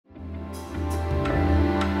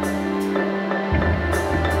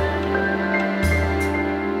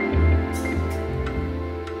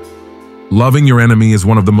Loving your enemy is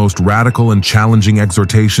one of the most radical and challenging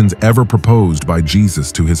exhortations ever proposed by Jesus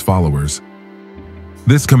to his followers.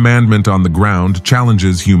 This commandment on the ground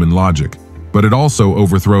challenges human logic, but it also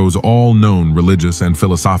overthrows all known religious and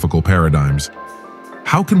philosophical paradigms.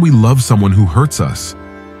 How can we love someone who hurts us?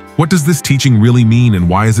 What does this teaching really mean, and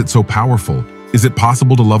why is it so powerful? Is it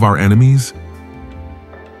possible to love our enemies?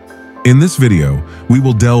 In this video, we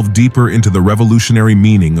will delve deeper into the revolutionary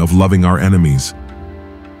meaning of loving our enemies.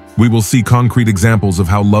 We will see concrete examples of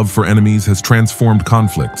how love for enemies has transformed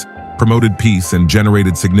conflicts, promoted peace, and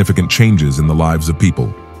generated significant changes in the lives of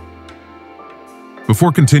people.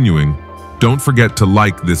 Before continuing, don't forget to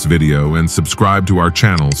like this video and subscribe to our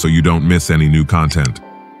channel so you don't miss any new content.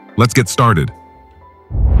 Let's get started.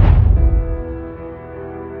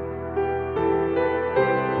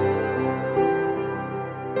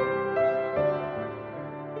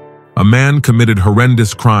 A man committed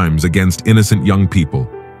horrendous crimes against innocent young people,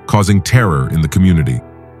 causing terror in the community.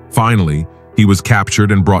 Finally, he was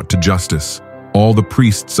captured and brought to justice. All the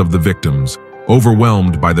priests of the victims,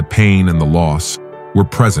 overwhelmed by the pain and the loss, were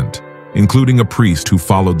present, including a priest who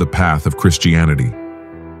followed the path of Christianity.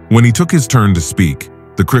 When he took his turn to speak,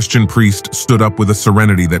 the Christian priest stood up with a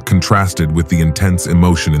serenity that contrasted with the intense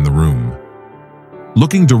emotion in the room.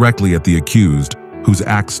 Looking directly at the accused, whose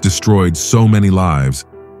acts destroyed so many lives,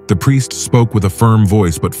 the priest spoke with a firm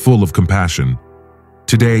voice but full of compassion.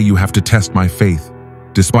 "Today you have to test my faith.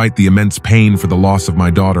 Despite the immense pain for the loss of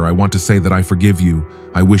my daughter, I want to say that I forgive you.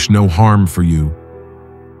 I wish no harm for you."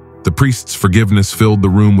 The priest's forgiveness filled the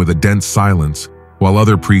room with a dense silence, while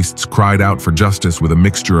other priests cried out for justice with a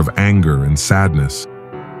mixture of anger and sadness.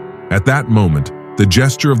 At that moment, the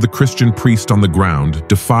gesture of the Christian priest on the ground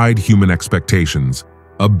defied human expectations,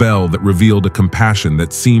 a bell that revealed a compassion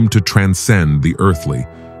that seemed to transcend the earthly,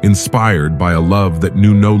 inspired by a love that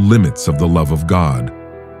knew no limits of the love of God.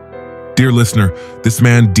 Dear listener, this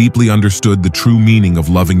man deeply understood the true meaning of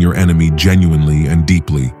loving your enemy genuinely and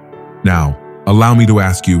deeply. Now, allow me to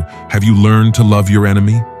ask you, have you learned to love your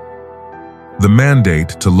enemy? The mandate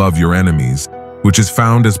to love your enemies, which is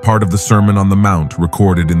found as part of the Sermon on the Mount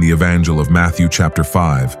recorded in the Evangel of Matthew chapter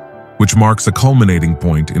 5, which marks a culminating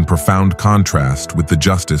point in profound contrast with the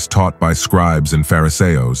justice taught by scribes and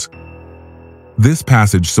Pharisees. This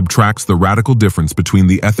passage subtracts the radical difference between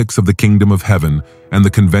the ethics of the kingdom of heaven and the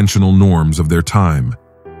conventional norms of their time.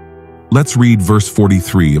 Let's read verse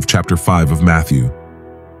 43 of chapter 5 of Matthew.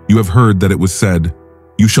 "You have heard that it was said,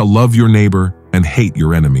 'You shall love your neighbor and hate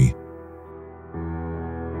your enemy.'"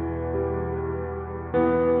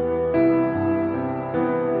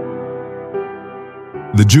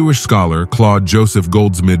 The Jewish scholar Claude Joseph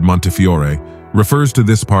Goldsmid Montefiore refers to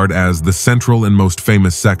this part as the central and most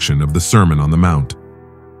famous section of the Sermon on the Mount.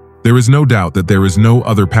 There is no doubt that there is no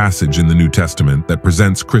other passage in the New Testament that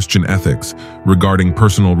presents Christian ethics regarding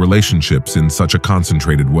personal relationships in such a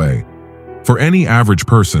concentrated way. For any average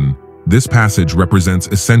person, this passage represents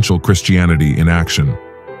essential Christianity in action.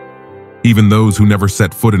 Even those who never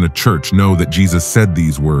set foot in a church know that Jesus said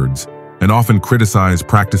these words, and often criticize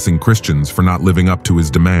practicing Christians for not living up to his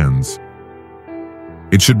demands.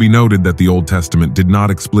 It should be noted that the Old Testament did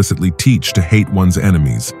not explicitly teach to hate one's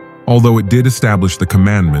enemies, although it did establish the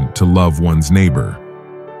commandment to love one's neighbor.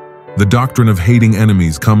 The doctrine of hating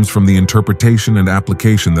enemies comes from the interpretation and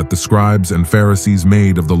application that the scribes and Pharisees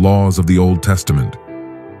made of the laws of the Old Testament.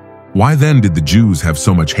 Why then did the Jews have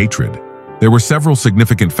so much hatred? There were several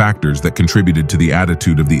significant factors that contributed to the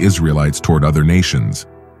attitude of the Israelites toward other nations.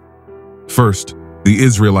 First, the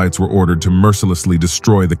Israelites were ordered to mercilessly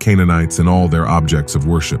destroy the Canaanites and all their objects of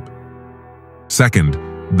worship. Second,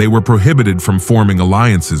 they were prohibited from forming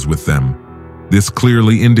alliances with them. This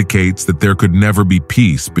clearly indicates that there could never be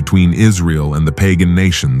peace between Israel and the pagan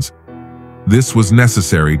nations. This was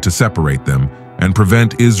necessary to separate them and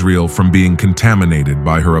prevent Israel from being contaminated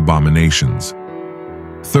by her abominations.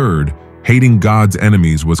 Third, hating God's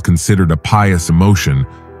enemies was considered a pious emotion,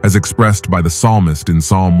 as expressed by the psalmist in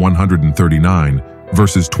Psalm 139,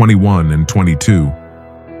 verses 21 and 22.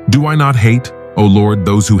 "Do I not hate, O Lord,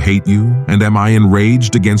 those who hate you, and am I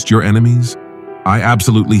enraged against your enemies? I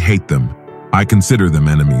absolutely hate them. I consider them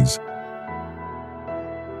enemies."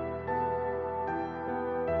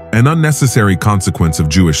 An unnecessary consequence of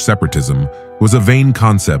Jewish separatism was a vain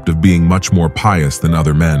concept of being much more pious than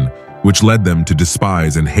other men, which led them to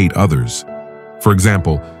despise and hate others. For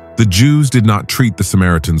example, the Jews did not treat the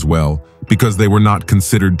Samaritans well because they were not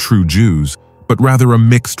considered true Jews, but rather a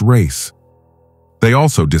mixed race. They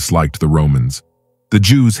also disliked the Romans. The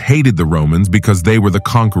Jews hated the Romans because they were the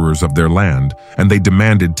conquerors of their land, and they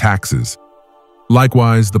demanded taxes.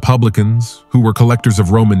 Likewise, the publicans, who were collectors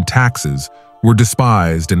of Roman taxes, were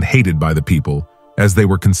despised and hated by the people, as they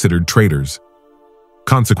were considered traitors.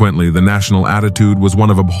 Consequently, the national attitude was one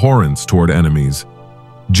of abhorrence toward enemies.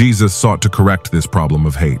 Jesus sought to correct this problem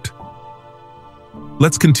of hate.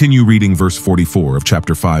 Let's continue reading verse 44 of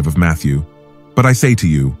chapter 5 of Matthew. But I say to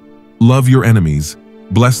you, love your enemies,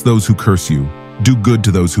 bless those who curse you, do good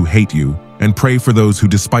to those who hate you, and pray for those who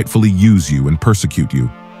despitefully use you and persecute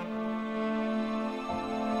you.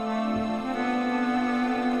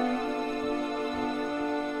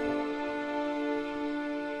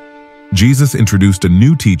 Jesus introduced a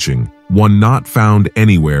new teaching, one not found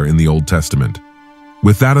anywhere in the Old Testament.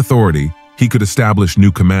 With that authority, he could establish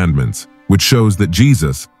new commandments, which shows that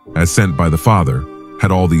Jesus, as sent by the Father,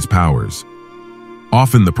 had all these powers.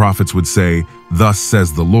 Often the prophets would say, "Thus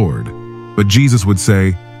says the Lord," but Jesus would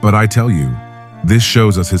say, "But I tell you." This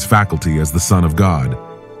shows us his faculty as the Son of God.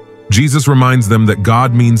 Jesus reminds them that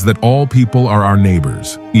God means that all people are our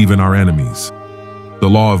neighbors, even our enemies. The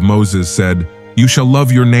law of Moses said, "You shall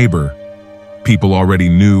love your neighbor." People already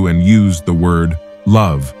knew and used the word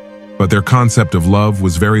love, but their concept of love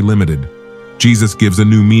was very limited. Jesus gives a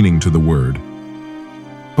new meaning to the word.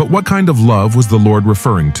 But what kind of love was the Lord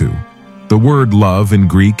referring to? The word love in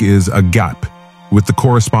Greek is agape, with the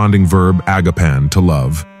corresponding verb agapan, to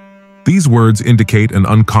love. These words indicate an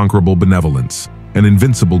unconquerable benevolence, an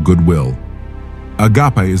invincible goodwill.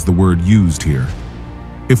 Agape is the word used here.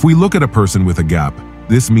 If we look at a person with agape,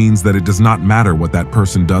 this means that it does not matter what that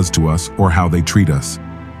person does to us or how they treat us.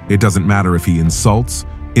 It doesn't matter if he insults,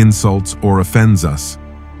 or offends us.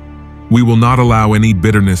 We will not allow any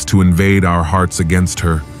bitterness to invade our hearts against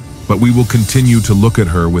her, but we will continue to look at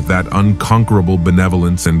her with that unconquerable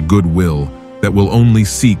benevolence and goodwill that will only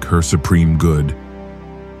seek her supreme good.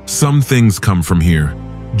 Some things come from here.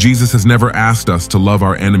 Jesus has never asked us to love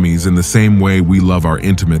our enemies in the same way we love our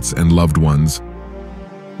intimates and loved ones.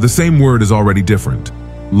 The same word is already different.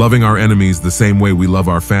 Loving our enemies the same way we love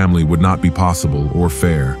our family would not be possible or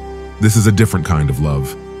fair. This is a different kind of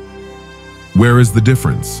love. Where is the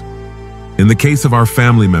difference? In the case of our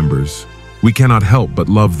family members, we cannot help but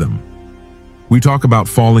love them. We talk about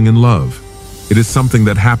falling in love. It is something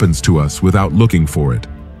that happens to us without looking for it.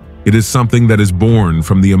 It is something that is born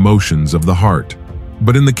from the emotions of the heart.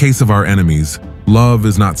 But in the case of our enemies, love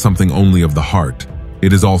is not something only of the heart.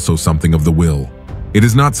 It is also something of the will. It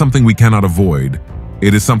is not something we cannot avoid.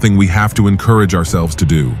 It is something we have to encourage ourselves to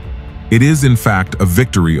do. It is, in fact, a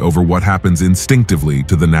victory over what happens instinctively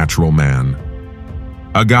to the natural man.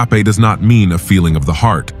 Agape does not mean a feeling of the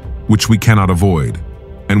heart, which we cannot avoid,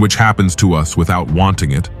 and which happens to us without wanting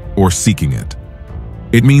it or seeking it.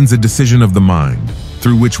 It means a decision of the mind,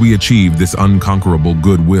 through which we achieve this unconquerable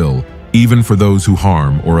goodwill, even for those who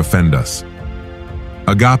harm or offend us.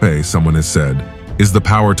 Agape, someone has said, is the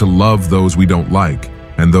power to love those we don't like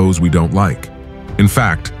and those we don't like. In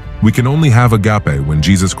fact, we can only have agape when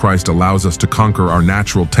Jesus Christ allows us to conquer our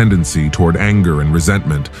natural tendency toward anger and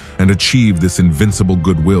resentment and achieve this invincible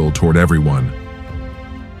goodwill toward everyone.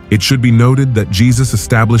 It should be noted that Jesus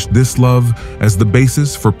established this love as the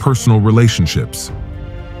basis for personal relationships.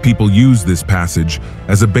 People use this passage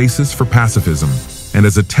as a basis for pacifism and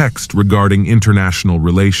as a text regarding international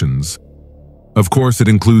relations. Of course, it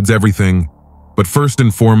includes everything, but first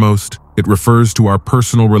and foremost, it refers to our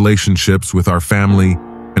personal relationships with our family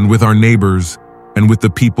and with our neighbors and with the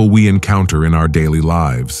people we encounter in our daily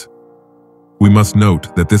lives. We must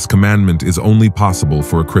note that this commandment is only possible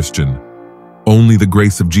for a Christian. Only the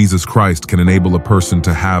grace of Jesus Christ can enable a person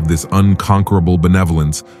to have this unconquerable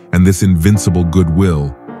benevolence and this invincible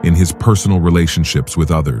goodwill in his personal relationships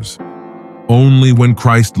with others. Only when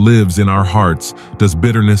Christ lives in our hearts does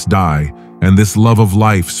bitterness die and this love of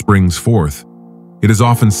life springs forth. It is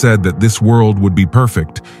often said that this world would be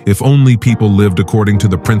perfect if only people lived according to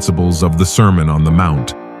the principles of the Sermon on the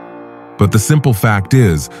Mount. But the simple fact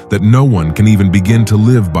is that no one can even begin to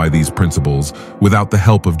live by these principles without the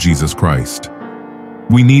help of Jesus Christ.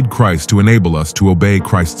 We need Christ to enable us to obey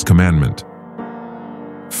Christ's commandment.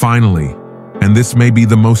 Finally, and this may be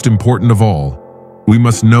the most important of all, we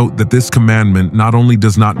must note that this commandment not only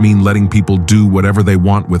does not mean letting people do whatever they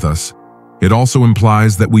want with us, it also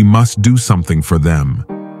implies that we must do something for them.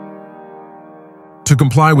 To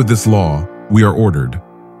comply with this law, we are ordered.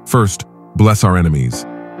 First, bless our enemies.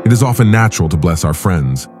 It is often natural to bless our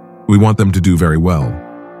friends. We want them to do very well.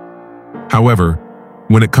 However,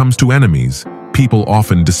 when it comes to enemies, people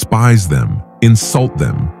often despise them, insult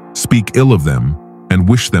them, speak ill of them, and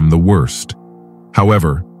wish them the worst.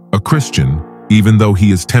 However, a Christian, even though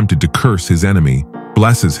he is tempted to curse his enemy,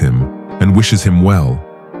 blesses him and wishes him well,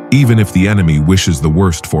 even if the enemy wishes the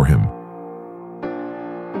worst for him.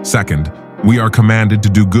 Second, we are commanded to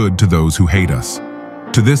do good to those who hate us.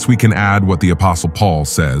 To this we can add what the Apostle Paul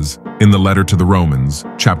says in the letter to the Romans,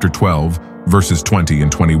 chapter 12, verses 20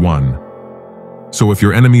 and 21. So if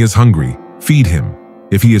your enemy is hungry, feed him.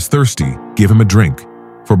 If he is thirsty, give him a drink.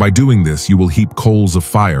 For by doing this you will heap coals of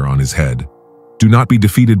fire on his head. Do not be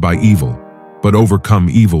defeated by evil, but overcome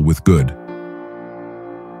evil with good.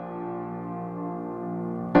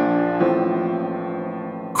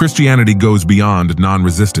 Christianity goes beyond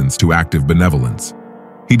non-resistance to active benevolence.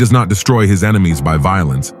 He does not destroy his enemies by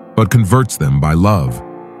violence, but converts them by love.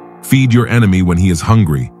 Feed your enemy when he is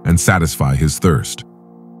hungry and satisfy his thirst.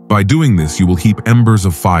 By doing this, you will heap embers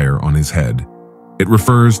of fire on his head. It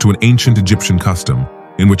refers to an ancient Egyptian custom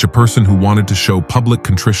in which a person who wanted to show public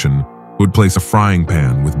contrition would place a frying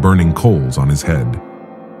pan with burning coals on his head.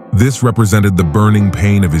 This represented the burning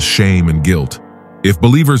pain of his shame and guilt. If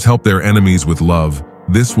believers help their enemies with love,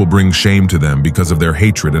 this will bring shame to them because of their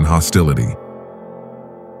hatred and hostility.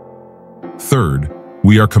 Third,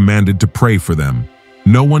 we are commanded to pray for them.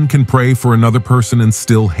 No one can pray for another person and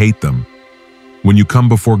still hate them. When you come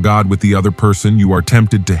before God with the other person you are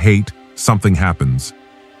tempted to hate, something happens.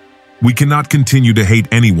 We cannot continue to hate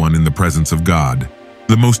anyone in the presence of God.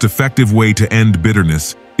 The most effective way to end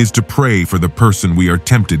bitterness is to pray for the person we are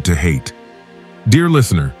tempted to hate. Dear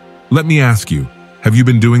listener, let me ask you, have you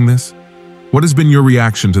been doing this? What has been your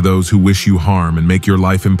reaction to those who wish you harm and make your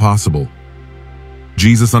life impossible?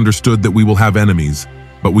 Jesus understood that we will have enemies,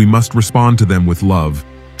 but we must respond to them with love,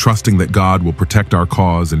 trusting that God will protect our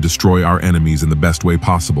cause and destroy our enemies in the best way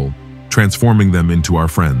possible, transforming them into our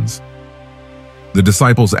friends. The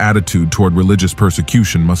disciples' attitude toward religious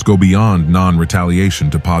persecution must go beyond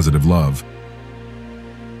non-retaliation to positive love.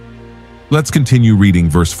 Let's continue reading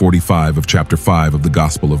verse 45 of chapter 5 of the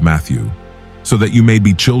Gospel of Matthew. So that you may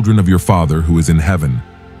be children of your Father who is in heaven,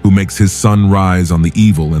 who makes his sun rise on the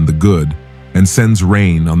evil and the good, and sends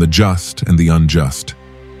rain on the just and the unjust.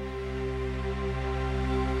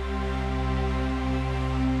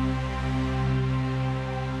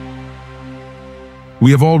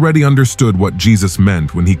 We have already understood what Jesus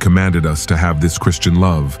meant when he commanded us to have this Christian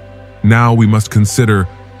love. Now we must consider,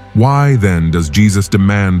 why then does Jesus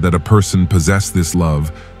demand that a person possess this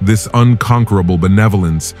love, this unconquerable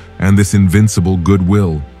benevolence, and this invincible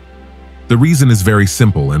goodwill? The reason is very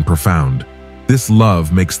simple and profound. This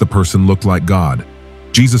love makes the person look like God.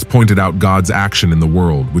 Jesus pointed out God's action in the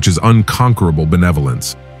world, which is unconquerable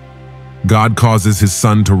benevolence. God causes his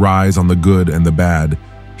sun to rise on the good and the bad.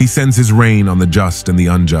 He sends his rain on the just and the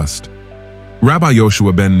unjust. Rabbi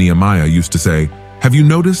Yoshua ben Nehemiah used to say, "Have you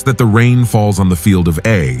noticed that the rain falls on the field of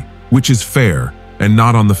A, which is fair, and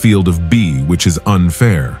not on the field of B, which is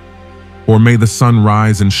unfair? Or may the sun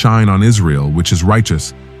rise and shine on Israel, which is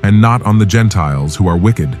righteous, and not on the Gentiles, who are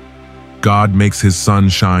wicked? God makes his sun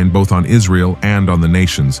shine both on Israel and on the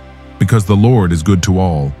nations, because the Lord is good to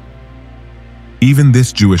all." Even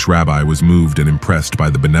this Jewish rabbi was moved and impressed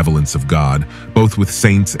by the benevolence of God, both with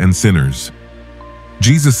saints and sinners.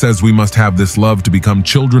 Jesus says we must have this love to become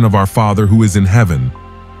children of our Father who is in heaven.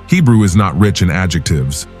 Hebrew is not rich in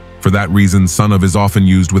adjectives. For that reason, son of is often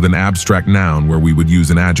used with an abstract noun where we would use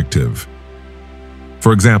an adjective.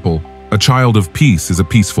 For example, a child of peace is a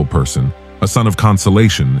peaceful person. A son of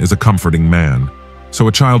consolation is a comforting man. So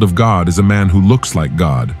a child of God is a man who looks like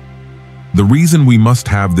God. The reason we must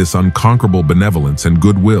have this unconquerable benevolence and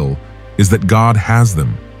goodwill is that God has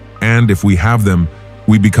them. And if we have them,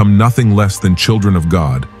 we become nothing less than children of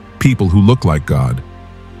God, people who look like God.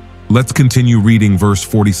 Let's continue reading verse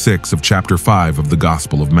 46 of chapter 5 of the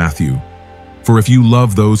Gospel of Matthew. For if you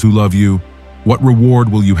love those who love you, what reward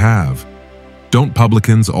will you have? Don't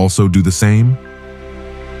publicans also do the same?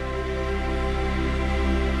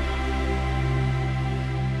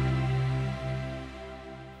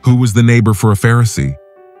 Who was the neighbor for a Pharisee?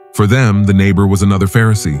 For them, the neighbor was another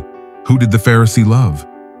Pharisee. Who did the Pharisee love?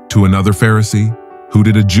 To another Pharisee. Who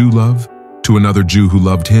did a Jew love? To another Jew who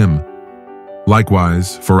loved him.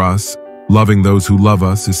 Likewise, for us, loving those who love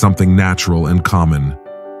us is something natural and common.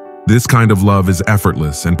 This kind of love is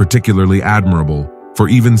effortless and particularly admirable, for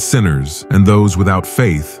even sinners and those without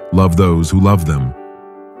faith love those who love them.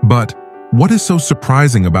 But what is so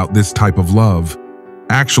surprising about this type of love?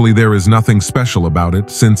 Actually, there is nothing special about it,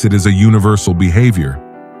 since it is a universal behavior.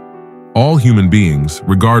 All human beings,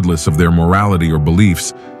 regardless of their morality or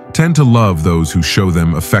beliefs, tend to love those who show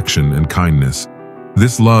them affection and kindness.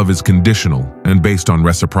 This love is conditional and based on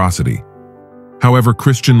reciprocity. However,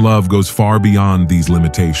 Christian love goes far beyond these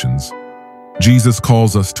limitations. Jesus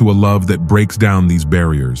calls us to a love that breaks down these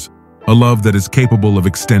barriers, a love that is capable of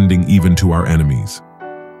extending even to our enemies.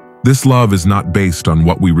 This love is not based on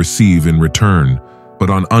what we receive in return, but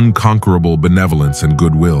on unconquerable benevolence and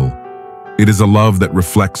goodwill. It is a love that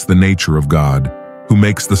reflects the nature of God, who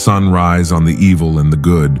makes the sun rise on the evil and the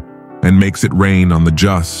good, and makes it rain on the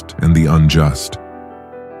just and the unjust.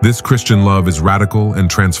 This Christian love is radical and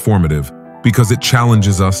transformative because it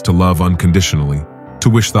challenges us to love unconditionally, to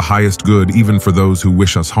wish the highest good even for those who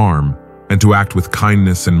wish us harm, and to act with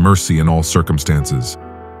kindness and mercy in all circumstances.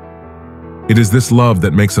 It is this love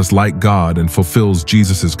that makes us like God and fulfills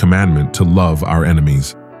Jesus' commandment to love our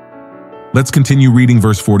enemies. Let's continue reading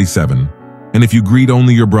verse 47. And if you greet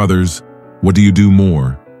only your brothers, what do you do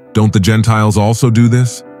more? Don't the Gentiles also do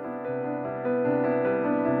this?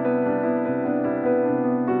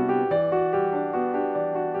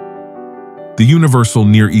 The universal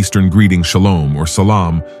Near Eastern greeting shalom or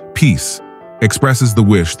salam, peace, expresses the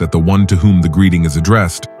wish that the one to whom the greeting is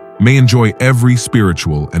addressed may enjoy every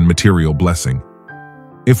spiritual and material blessing.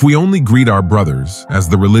 If we only greet our brothers, as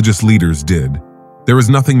the religious leaders did, there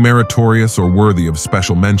is nothing meritorious or worthy of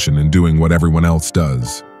special mention in doing what everyone else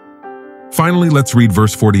does. Finally, let's read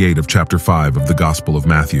verse 48 of chapter 5 of the Gospel of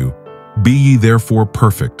Matthew. Be ye therefore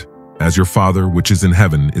perfect, as your Father which is in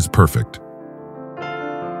heaven is perfect.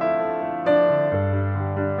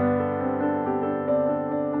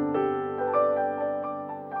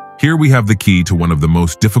 Here we have the key to one of the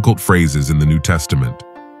most difficult phrases in the New Testament,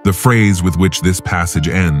 the phrase with which this passage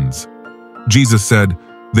ends. Jesus said,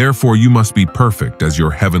 "Therefore you must be perfect as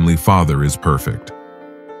your heavenly Father is perfect."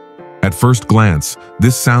 At first glance,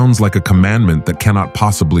 this sounds like a commandment that cannot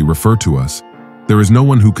possibly refer to us. There is no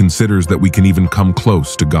one who considers that we can even come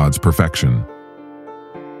close to God's perfection.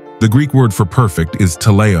 The Greek word for perfect is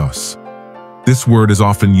teleos. This word is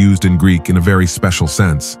often used in Greek in a very special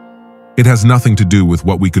sense. It has nothing to do with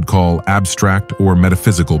what we could call abstract or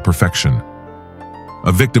metaphysical perfection.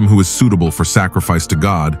 A victim who is suitable for sacrifice to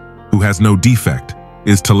God, who has no defect,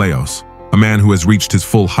 is teleos. A man who has reached his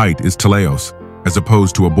full height is teleos, as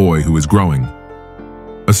opposed to a boy who is growing.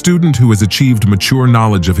 A student who has achieved mature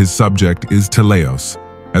knowledge of his subject is teleos,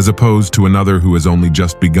 as opposed to another who has only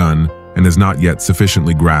just begun and has not yet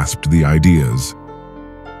sufficiently grasped the ideas.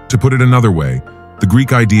 To put it another way, the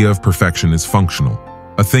Greek idea of perfection is functional.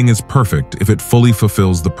 A thing is perfect if it fully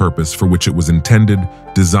fulfills the purpose for which it was intended,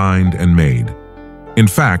 designed, and made. In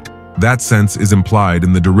fact, that sense is implied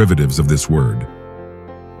in the derivatives of this word.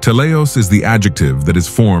 Teleos is the adjective that is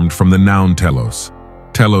formed from the noun telos.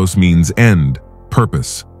 Telos means end,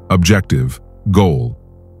 purpose, objective, goal.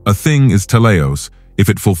 A thing is teleos if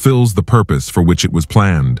it fulfills the purpose for which it was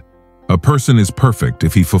planned. A person is perfect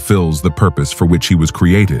if he fulfills the purpose for which he was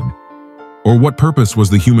created. Or what purpose was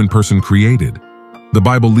the human person created? The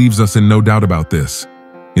Bible leaves us in no doubt about this.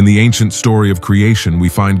 In the ancient story of creation, we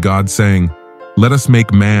find God saying, "Let us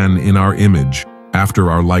make man in our image, after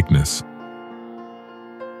our likeness."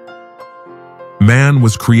 Man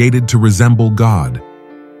was created to resemble God.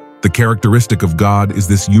 The characteristic of God is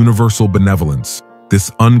this universal benevolence, this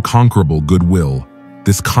unconquerable goodwill,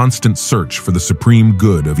 this constant search for the supreme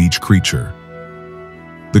good of each creature.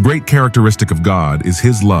 The great characteristic of God is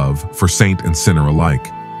His love for saint and sinner alike.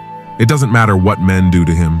 It doesn't matter what men do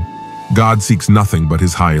to Him. God seeks nothing but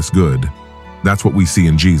His highest good. That's what we see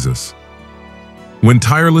in Jesus. When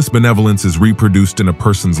tireless benevolence is reproduced in a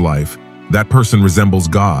person's life, that person resembles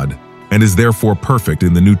God and is therefore perfect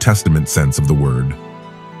in the New Testament sense of the word.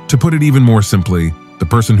 To put it even more simply, the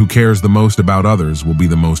person who cares the most about others will be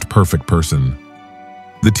the most perfect person.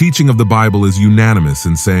 The teaching of the Bible is unanimous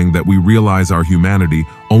in saying that we realize our humanity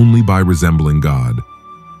only by resembling God.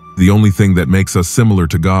 The only thing that makes us similar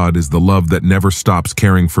to God is the love that never stops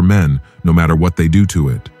caring for men, no matter what they do to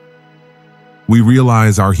it. We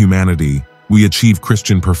realize our humanity, we achieve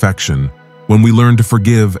Christian perfection, when we learn to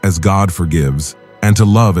forgive as God forgives, and to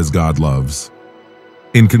love as God loves.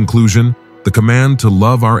 In conclusion, the command to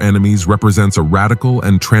love our enemies represents a radical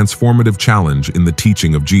and transformative challenge in the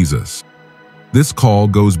teaching of Jesus. This call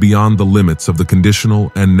goes beyond the limits of the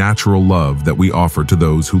conditional and natural love that we offer to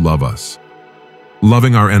those who love us.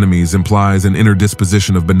 Loving our enemies implies an inner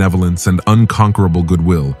disposition of benevolence and unconquerable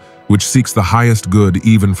goodwill, which seeks the highest good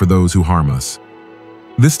even for those who harm us.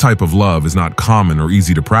 This type of love is not common or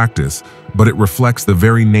easy to practice, but it reflects the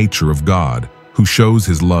very nature of God, who shows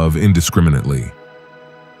His love indiscriminately.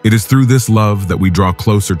 It is through this love that we draw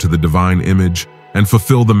closer to the divine image and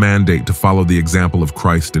fulfill the mandate to follow the example of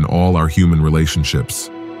Christ in all our human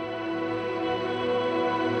relationships.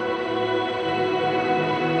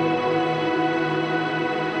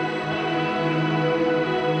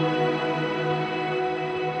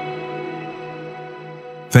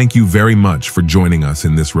 Thank you very much for joining us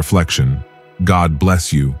in this reflection. God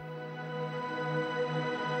bless you.